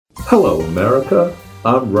Hello, America.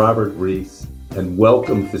 I'm Robert Reese, and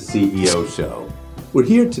welcome to CEO Show. We're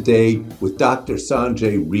here today with Dr.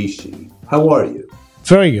 Sanjay Rishi. How are you?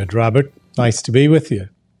 Very good, Robert. Nice to be with you.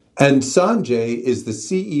 And Sanjay is the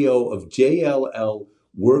CEO of JLL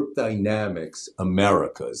Work Dynamics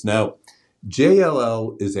Americas. Now,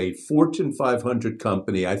 JLL is a Fortune 500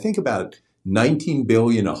 company, I think about 19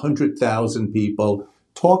 billion, 100,000 people.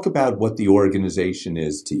 Talk about what the organization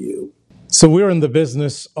is to you. So we're in the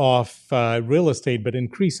business of real estate, but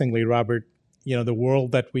increasingly, Robert, the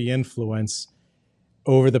world that we influence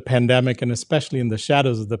over the pandemic, and especially in the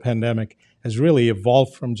shadows of the pandemic, has really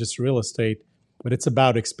evolved from just real estate, but it's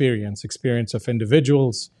about experience of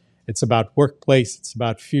individuals. It's about workplace. It's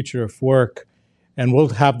about future of work. And we'll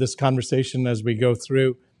have this conversation as we go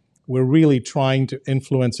through. We're really trying to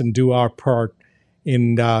influence and do our part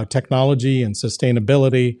in technology and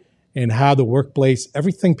sustainability, in how the workplace,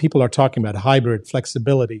 everything people are talking about, hybrid,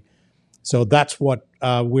 flexibility. So that's what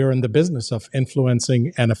we're in the business of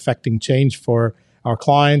influencing and affecting change for our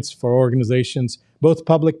clients, for organizations, both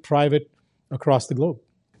public, private, across the globe.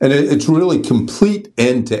 And it's really complete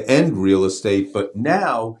end-to-end real estate. But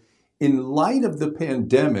now, in light of the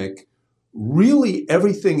pandemic, really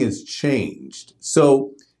everything has changed.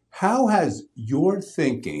 So how has your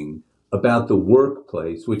thinking about the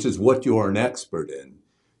workplace, which is what you're an expert in,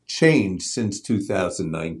 changed since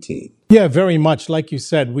 2019? Yeah, very much. Like you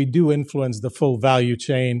said, we do influence the full value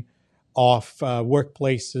chain of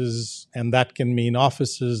workplaces, and that can mean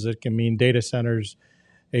offices, it can mean data centers,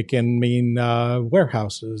 it can mean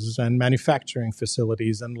warehouses and manufacturing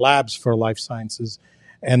facilities and labs for life sciences,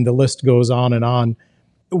 and the list goes on and on.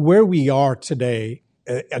 Where we are today,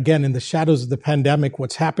 again, in the shadows of the pandemic,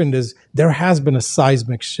 what's happened is there has been a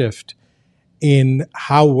seismic shift in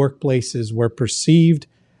how workplaces were perceived.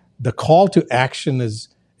 The call to action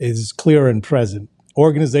is clear and present.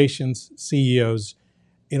 Organizations, CEOs,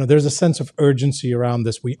 there's a sense of urgency around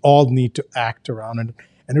this. We all need to act around it.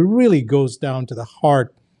 And it really goes down to the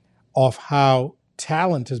heart of how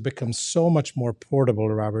talent has become so much more portable,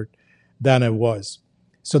 Robert, than it was.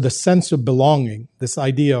 So the sense of belonging, this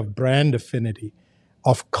idea of brand affinity,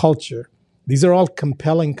 of culture, these are all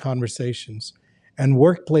compelling conversations. And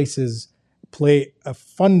workplaces play a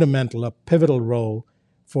fundamental, a pivotal role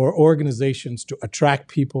for organizations to attract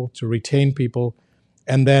people, to retain people,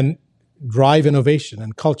 and then drive innovation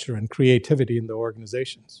and culture and creativity in the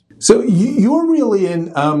organizations. So you're really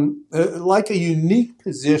in like a unique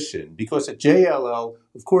position, because at JLL,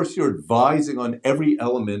 of course, you're advising on every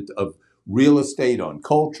element of real estate, on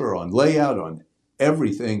culture, on layout, on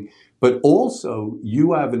everything. But also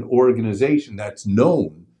you have an organization that's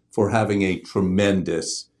known for having a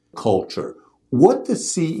tremendous culture. What do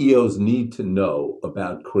CEOs need to know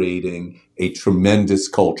about creating a tremendous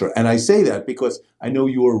culture? And I say that because I know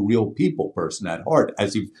you're a real people person at heart,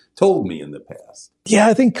 as you've told me in the past. Yeah,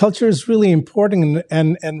 I think culture is really important.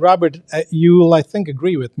 And Robert, you will, I think,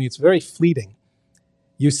 agree with me. It's very fleeting.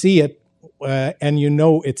 You see it and you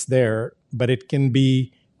know it's there, but it can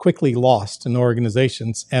be quickly lost in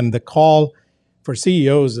organizations. And the call for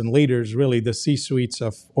CEOs and leaders, really the C-suites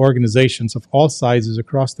of organizations of all sizes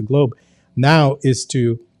across the globe, now is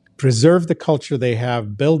to preserve the culture they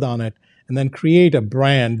have, build on it, and then create a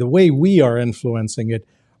brand the way we are influencing it,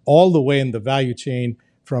 all the way in the value chain,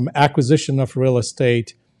 from acquisition of real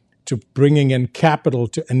estate to bringing in capital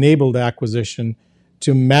to enable the acquisition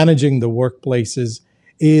to managing the workplaces.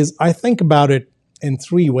 Is, I think about it in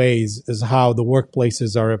three ways, is how the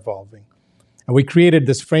workplaces are evolving. And we created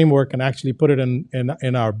this framework and actually put it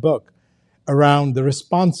in our book around the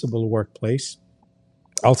responsible workplace.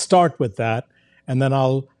 I'll start with that, and then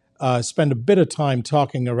I'll spend a bit of time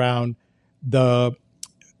talking around the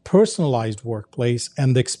personalized workplace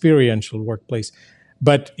and the experiential workplace.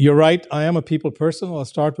 But you're right, I am a people person. I'll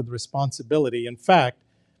start with responsibility. In fact,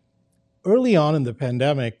 early on in the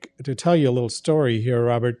pandemic, to tell you a little story here,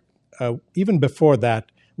 Robert, even before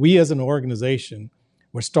that, we as an organization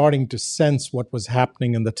were starting to sense what was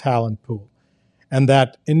happening in the talent pool, and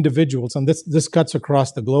that individuals, and this cuts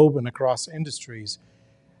across the globe and across industries,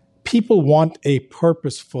 people want a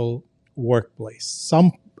purposeful workplace,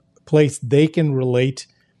 some place they can relate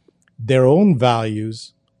their own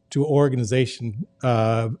values to organizational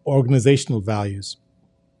values.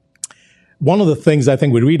 One of the things I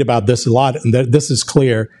think we read about this a lot, and this is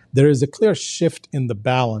clear, there is a clear shift in the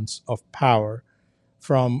balance of power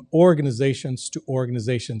from organizations to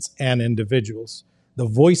organizations and individuals. The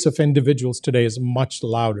voice of individuals today is much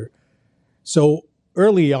louder. So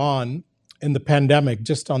early on, in the pandemic,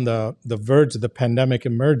 just on the verge of the pandemic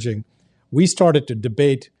emerging, we started to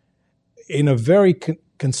debate in a very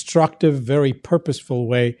constructive, very purposeful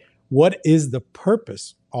way what is the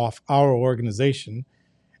purpose of our organization?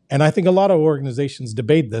 And I think a lot of organizations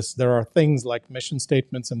debate this. There are things like mission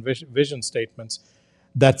statements and vision statements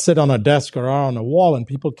that sit on a desk or are on a wall, and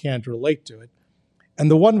people can't relate to it. And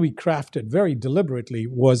the one we crafted very deliberately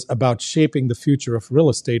was about shaping the future of real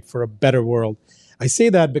estate for a better world. I say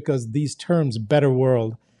that because these terms, better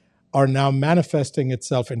world, are now manifesting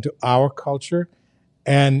itself into our culture.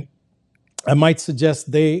 And I might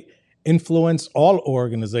suggest they influence all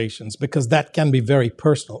organizations because that can be very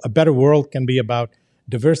personal. A better world can be about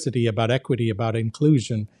diversity, about equity, about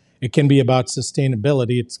inclusion. It can be about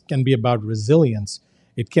sustainability. It can be about resilience.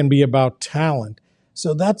 It can be about talent.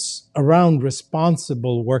 So that's around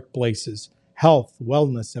responsible workplaces. Health,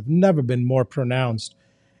 wellness have never been more pronounced.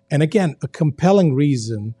 And again, a compelling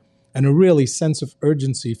reason and a really sense of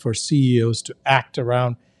urgency for CEOs to act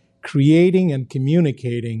around creating and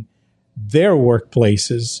communicating their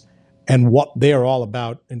workplaces and what they're all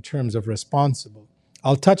about in terms of responsible.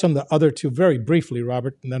 I'll touch on the other two very briefly,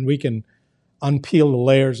 Robert, and then we can unpeel the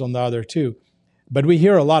layers on the other two. But we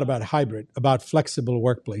hear a lot about hybrid, about flexible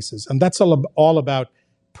workplaces, and that's all about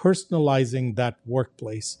personalizing that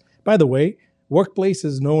workplace. By the way, workplace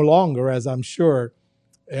is no longer, as I'm sure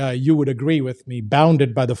you would agree with me,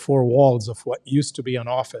 bounded by the four walls of what used to be an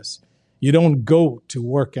office. You don't go to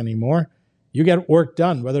work anymore. You get work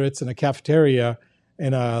done, whether it's in a cafeteria,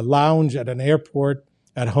 in a lounge, at an airport,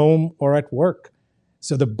 at home, or at work.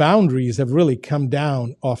 So the boundaries have really come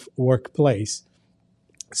down of workplace.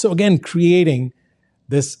 So again, creating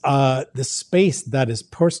this space that is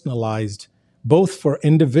personalized both for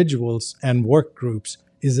individuals and work groups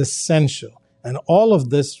is essential. And all of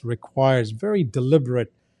this requires very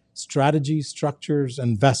deliberate strategy, structures,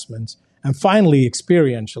 investments, and finally,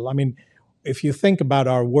 experiential. I mean, if you think about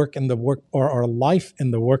our work in the work or our life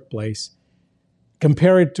in the workplace,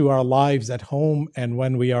 compare it to our lives at home and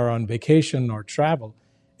when we are on vacation or travel,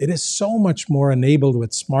 it is so much more enabled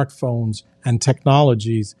with smartphones and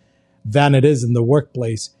technologies than it is in the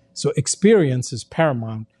workplace. So experience is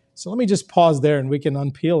paramount. So let me just pause there and we can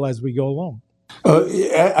unpeel as we go along.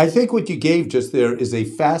 I think what you gave just there is a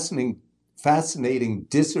fascinating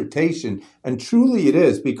dissertation, and truly it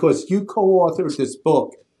is, because you co-authored this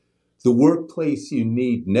book, The Workplace You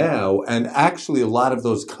Need Now, and actually a lot of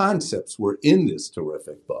those concepts were in this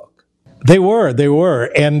terrific book. They were.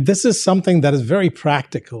 And this is something that is very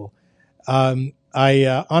practical.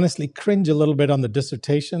 I honestly cringe a little bit on the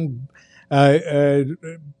dissertation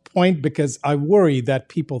point because I worry that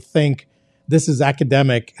people think this is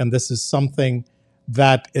academic and this is something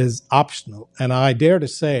that is optional. And I dare to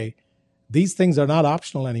say these things are not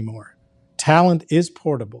optional anymore. Talent is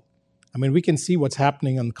portable. I mean, we can see what's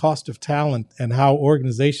happening on the cost of talent and how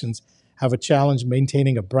organizations have a challenge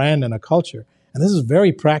maintaining a brand and a culture. And this is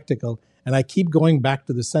very practical. And I keep going back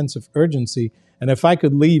to the sense of urgency. And if I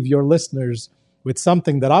could leave your listeners with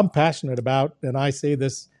something that I'm passionate about, and I say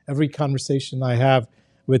this every conversation I have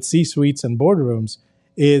with C-suites and boardrooms,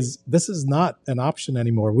 is this is not an option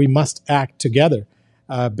anymore. We must act together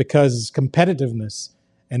because competitiveness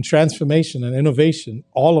and transformation and innovation,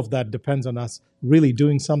 all of that depends on us really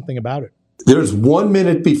doing something about it. There's 1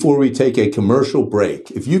 minute before we take a commercial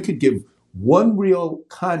break. If you could give one real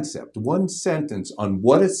concept, one sentence on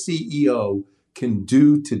what a CEO can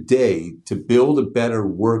do today to build a better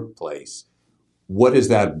workplace, what is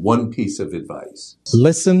that one piece of advice?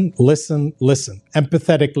 Listen, listen, listen.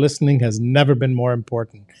 Empathetic listening has never been more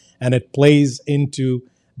important, and it plays into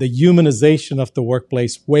the humanization of the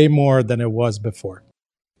workplace way more than it was before.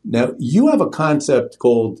 Now, you have a concept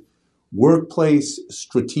called workplace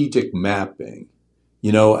strategic mapping,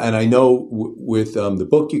 and I know with the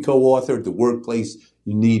book you co-authored, The Workplace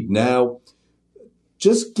You Need Now,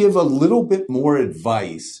 just give a little bit more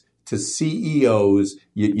advice to CEOs.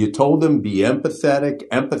 You told them be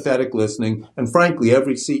empathetic listening. And frankly,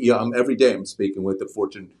 every CEO, every day I'm speaking with the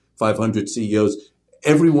Fortune 500 CEOs,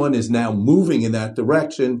 everyone is now moving in that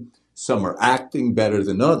direction. Some are acting better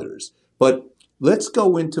than others. But let's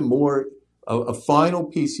go into more, a final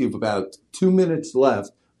piece. You have about 2 minutes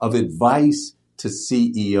left of advice to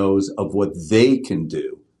CEOs of what they can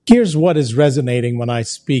do. Here's what is resonating when I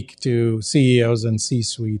speak to CEOs and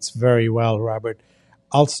C-suites very well, Robert.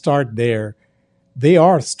 I'll start there. They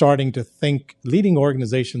are starting to think, leading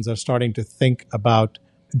organizations are starting to think about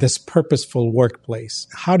this purposeful workplace.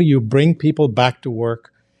 How do you bring people back to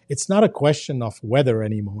work? It's not a question of whether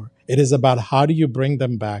anymore. It is about how do you bring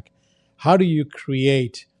them back? How do you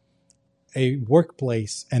create a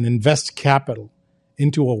workplace and invest capital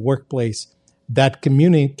into a workplace that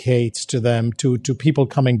communicates to them, to people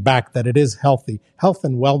coming back, that it is healthy, health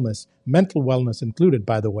and wellness, mental wellness included,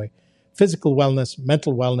 by the way, physical wellness,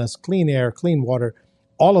 mental wellness, clean air, clean water.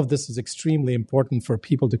 All of this is extremely important for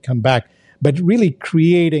people to come back, but really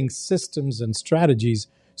creating systems and strategies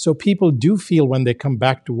so people do feel when they come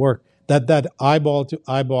back to work that eyeball to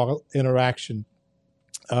eyeball interaction,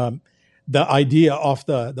 the idea of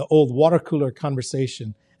the old water cooler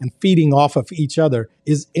conversation and feeding off of each other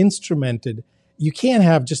is instrumented. You can't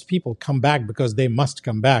have just people come back because they must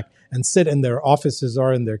come back and sit in their offices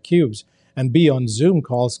or in their cubes and be on Zoom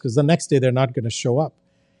calls because the next day they're not going to show up.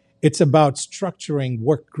 It's about structuring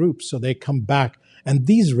work groups so they come back. And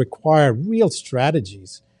these require real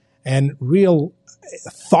strategies and real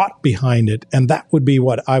thought behind it. And that would be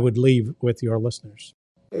what I would leave with your listeners.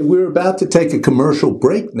 We're about to take a commercial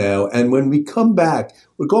break now. And when we come back,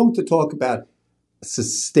 we're going to talk about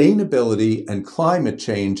sustainability and climate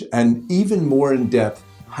change, and even more in depth,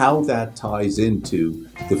 how that ties into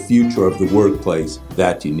the future of the workplace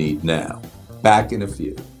that you need now. Back in a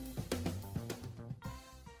few.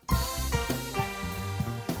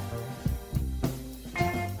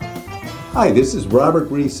 Hi, this is Robert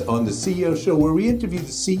Reese on the CEO Show, where we interview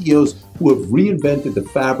the CEOs who have reinvented the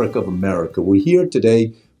fabric of America. We're here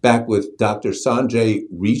today back with Dr. Sanjay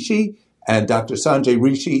Rishi, and Dr. Sanjay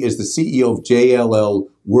Rishi is the CEO of JLL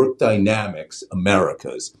Work Dynamics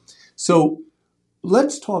Americas. So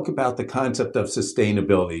let's talk about the concept of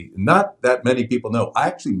sustainability. Not that many people know. I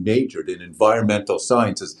actually majored in environmental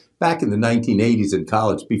sciences back in the 1980s in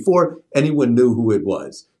college before anyone knew who it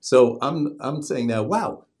was. So I'm saying now,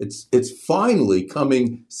 wow, it's finally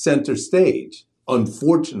coming center stage.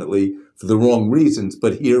 Unfortunately, for the wrong reasons,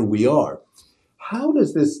 but here we are. How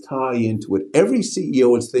does this tie into it? Every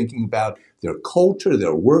CEO is thinking about their culture,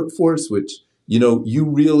 their workforce, which, you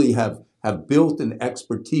really have built an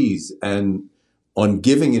expertise and on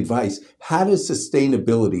giving advice. How does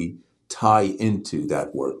sustainability tie into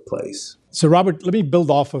that workplace? So, Robert, let me build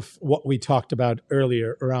off of what we talked about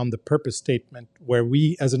earlier around the purpose statement, where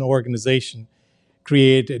we as an organization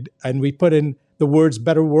created, and we put in the words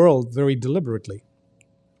better world very deliberately.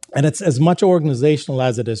 And it's as much organizational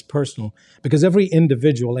as it is personal, because every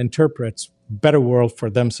individual interprets better world for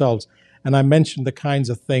themselves. And I mentioned the kinds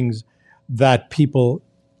of things that people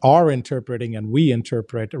are interpreting and we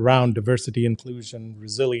interpret around diversity, inclusion,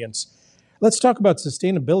 resilience. Let's talk about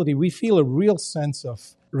sustainability. We feel a real sense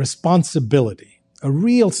of responsibility,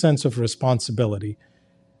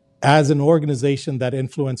 as an organization that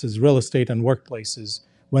influences real estate and workplaces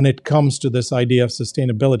when it comes to this idea of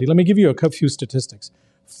sustainability. Let me give you a few statistics.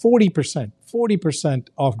 40%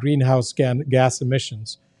 of greenhouse gas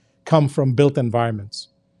emissions come from built environments.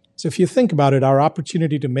 So if you think about it, our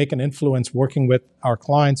opportunity to make an influence working with our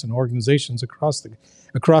clients and organizations across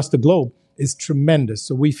the globe is tremendous.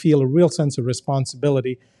 So we feel a real sense of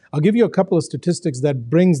responsibility. I'll give you a couple of statistics that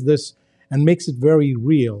brings this and makes it very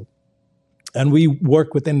real. And we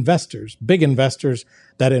work with investors, big investors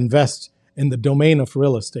that invest in the domain of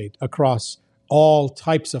real estate across all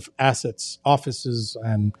types of assets, offices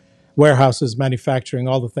and warehouses, manufacturing,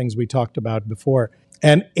 all the things we talked about before.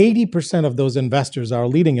 And 80% of those investors are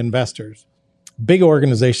leading investors. Big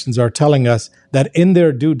organizations are telling us that in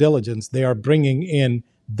their due diligence, they are bringing in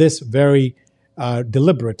this very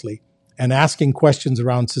deliberately and asking questions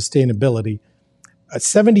around sustainability.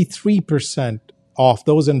 73% of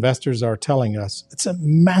those investors are telling us, it's a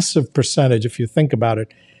massive percentage if you think about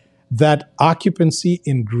it, that occupancy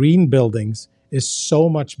in green buildings is so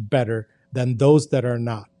much better than those that are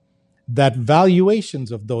not. That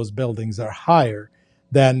valuations of those buildings are higher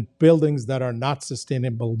than buildings that are not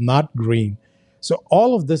sustainable, not green. So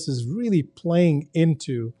all of this is really playing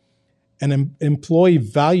into an employee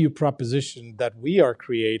value proposition that we are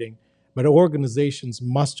creating, but organizations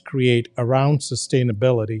must create around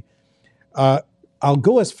sustainability. I'll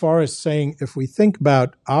go as far as saying, if we think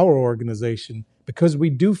about our organization, because we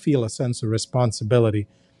do feel a sense of responsibility,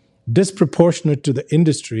 disproportionate to the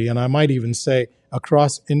industry, and I might even say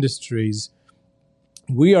across industries,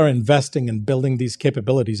 we are investing in building these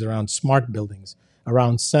capabilities around smart buildings,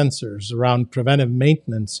 around sensors, around preventive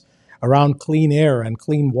maintenance, around clean air and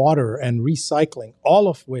clean water and recycling, all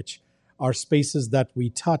of which are spaces that we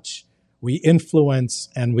touch, we influence,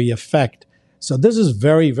 and we affect. So this is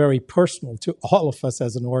very, very personal to all of us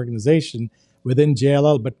as an organization within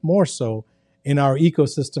JLL, but more so in our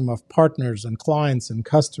ecosystem of partners and clients and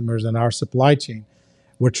customers and our supply chain.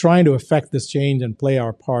 We're trying to affect this change and play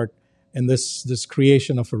our part in this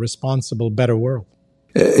creation of a responsible, better world.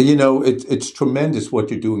 It's tremendous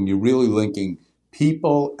what you're doing. You're really linking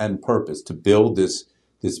people and purpose to build this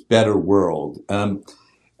better world.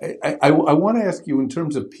 I want to ask you, in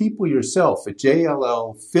terms of people yourself, at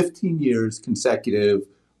JLL, 15 years consecutive,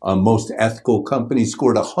 most ethical companies,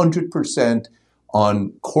 scored 100%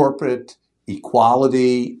 on corporate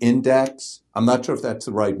equality index. I'm not sure if that's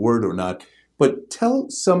the right word or not, but tell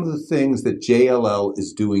some of the things that JLL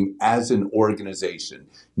is doing as an organization.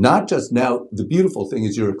 Not just now, the beautiful thing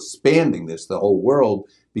is you're expanding this, the whole world,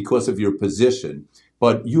 because of your position,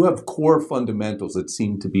 but you have core fundamentals that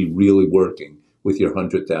seem to be really working with your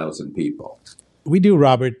 100,000 people. We do,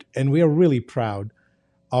 Robert, and we are really proud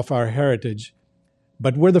of our heritage.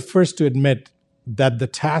 But we're the first to admit that the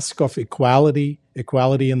task of equality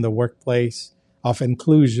in the workplace, of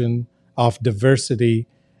inclusion, of diversity,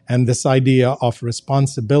 and this idea of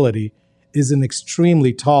responsibility is an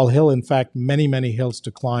extremely tall hill. In fact, many, many hills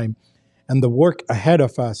to climb. And the work ahead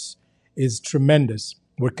of us is tremendous.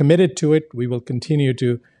 We're committed to it. We will continue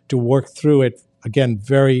to work through it, again,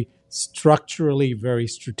 very structurally, very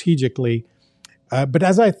strategically. But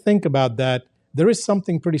as I think about that, there is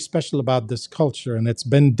something pretty special about this culture, and it's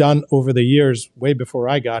been done over the years, way before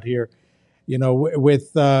I got here,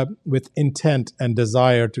 with intent and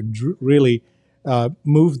desire to really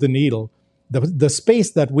move the needle. The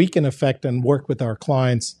space that we can affect and work with our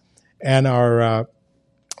clients and our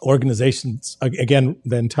organizations, again,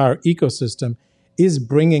 the entire ecosystem, is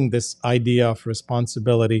bringing this idea of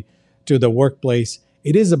responsibility to the workplace.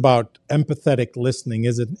 It is about empathetic listening,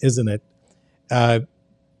 isn't it?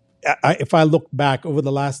 If I look back over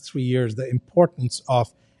the last 3 years, the importance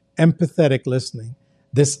of empathetic listening,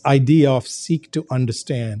 this idea of seek to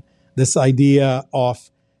understand, this idea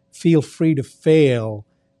of feel free to fail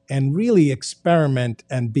and really experiment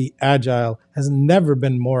and be agile has never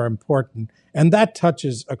been more important. And that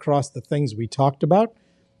touches across the things we talked about,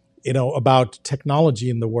 about technology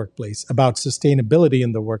in the workplace, about sustainability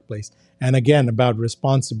in the workplace, and again, about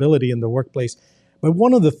responsibility in the workplace. But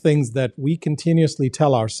one of the things that we continuously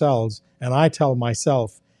tell ourselves, and I tell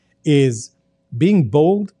myself, is being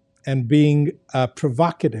bold and being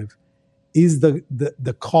provocative is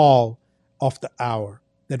the call of the hour,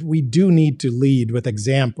 that we do need to lead with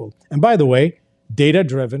example. And by the way,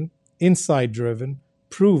 data-driven, insight-driven,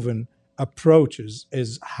 proven approaches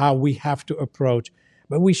is how we have to approach.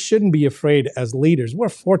 But we shouldn't be afraid as leaders. We're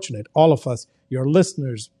fortunate, all of us, your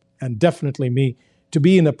listeners, and definitely me, to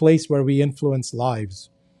be in a place where we influence lives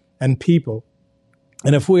and people.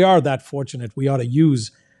 And if we are that fortunate, we ought to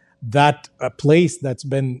use that place that's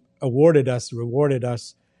been rewarded us,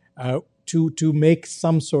 to make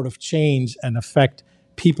some sort of change and affect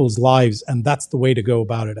people's lives. And that's the way to go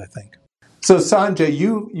about it, I think. So Sanjay,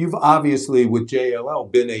 you've obviously with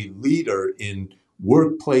JLL been a leader in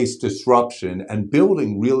workplace disruption and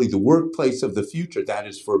building really the workplace of the future that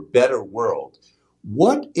is for a better world.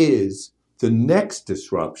 What is the next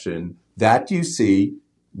disruption that you see?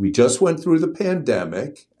 We just went through the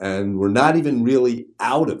pandemic and we're not even really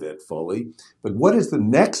out of it fully. But what is the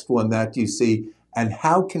next one that you see, and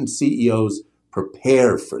how can CEOs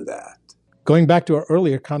prepare for that? Going back to our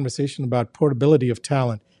earlier conversation about portability of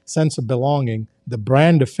talent, sense of belonging, the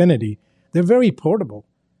brand affinity, they're very portable.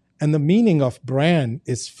 And the meaning of brand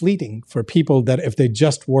is fleeting for people that if they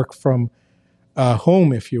just work from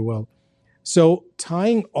home, if you will. So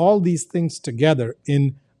tying all these things together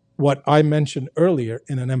in what I mentioned earlier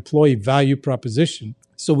in an employee value proposition,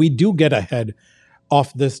 so we do get ahead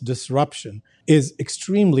of this disruption, is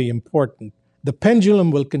extremely important. The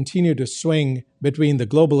pendulum will continue to swing between the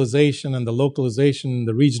globalization and the localization,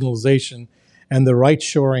 the regionalization, and the right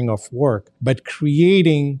shoring of work. But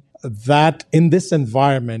creating that in this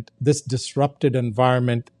environment, this disrupted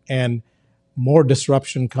environment, and more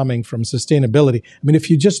disruption coming from sustainability. I mean,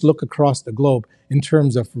 if you just look across the globe in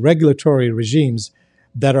terms of regulatory regimes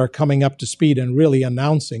that are coming up to speed and really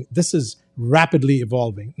announcing, this is rapidly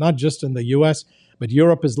evolving, not just in the US, but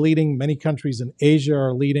Europe is leading, many countries in Asia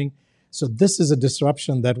are leading. So this is a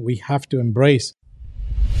disruption that we have to embrace.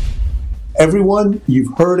 Everyone,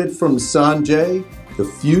 you've heard it from Sanjay, the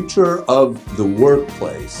future of the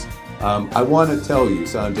workplace. I want to tell you,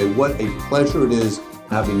 Sanjay, what a pleasure it is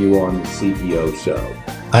having you on the CEO show.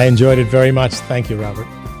 I enjoyed it very much. Thank you, Robert.